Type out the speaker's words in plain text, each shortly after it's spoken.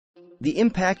The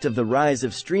impact of the rise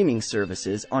of streaming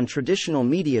services on traditional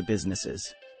media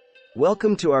businesses.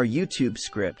 Welcome to our YouTube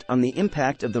script on the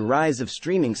impact of the rise of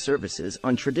streaming services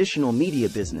on traditional media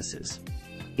businesses.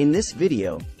 In this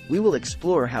video, we will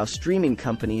explore how streaming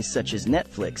companies such as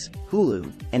Netflix,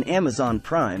 Hulu, and Amazon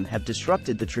Prime have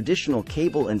disrupted the traditional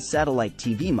cable and satellite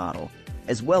TV model,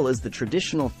 as well as the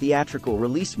traditional theatrical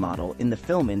release model in the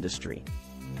film industry.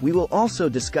 We will also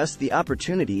discuss the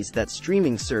opportunities that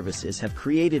streaming services have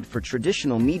created for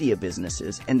traditional media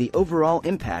businesses and the overall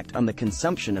impact on the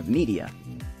consumption of media.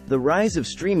 The rise of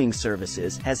streaming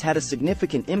services has had a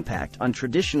significant impact on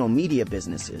traditional media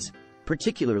businesses,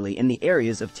 particularly in the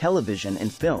areas of television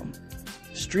and film.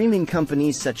 Streaming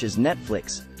companies such as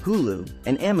Netflix, Hulu,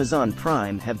 and Amazon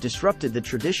Prime have disrupted the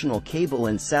traditional cable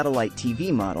and satellite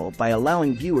TV model by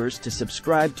allowing viewers to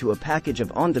subscribe to a package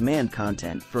of on-demand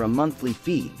content for a monthly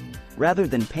fee, rather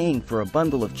than paying for a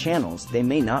bundle of channels they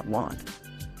may not want.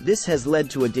 This has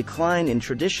led to a decline in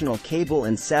traditional cable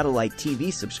and satellite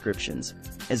TV subscriptions,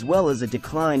 as well as a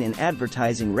decline in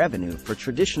advertising revenue for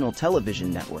traditional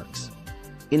television networks.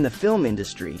 In the film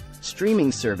industry,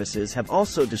 streaming services have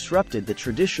also disrupted the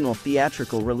traditional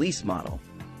theatrical release model.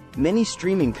 Many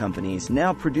streaming companies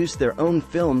now produce their own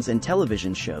films and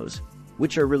television shows,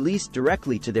 which are released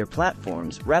directly to their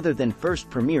platforms rather than first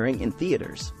premiering in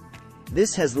theaters.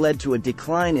 This has led to a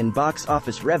decline in box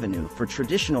office revenue for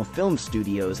traditional film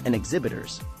studios and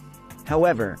exhibitors.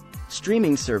 However,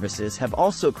 streaming services have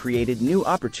also created new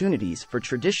opportunities for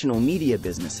traditional media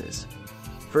businesses.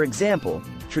 For example,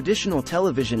 traditional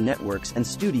television networks and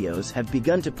studios have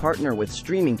begun to partner with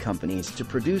streaming companies to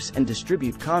produce and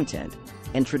distribute content,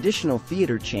 and traditional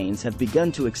theater chains have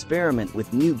begun to experiment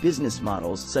with new business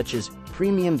models such as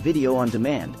premium video on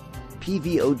demand,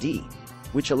 PVOD,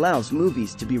 which allows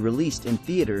movies to be released in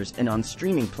theaters and on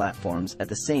streaming platforms at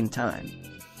the same time.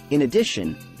 In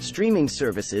addition, streaming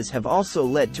services have also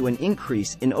led to an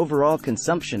increase in overall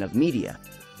consumption of media.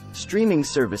 Streaming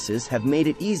services have made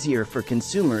it easier for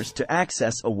consumers to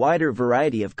access a wider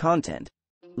variety of content,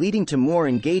 leading to more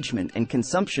engagement and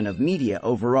consumption of media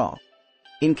overall.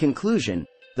 In conclusion,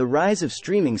 the rise of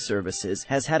streaming services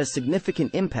has had a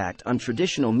significant impact on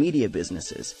traditional media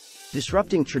businesses,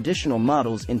 disrupting traditional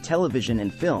models in television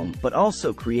and film but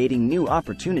also creating new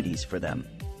opportunities for them.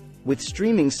 With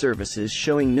streaming services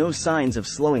showing no signs of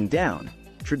slowing down,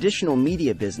 traditional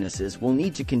media businesses will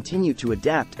need to continue to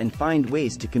adapt and find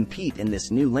ways to compete in this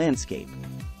new landscape.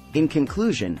 In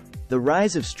conclusion, the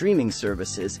rise of streaming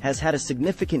services has had a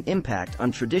significant impact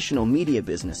on traditional media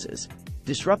businesses,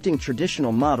 disrupting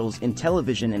traditional models in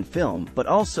television and film but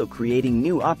also creating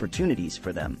new opportunities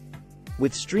for them.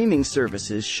 With streaming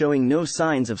services showing no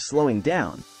signs of slowing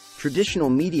down, traditional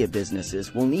media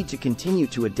businesses will need to continue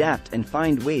to adapt and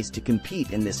find ways to compete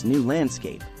in this new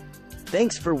landscape.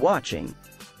 Thanks for watching.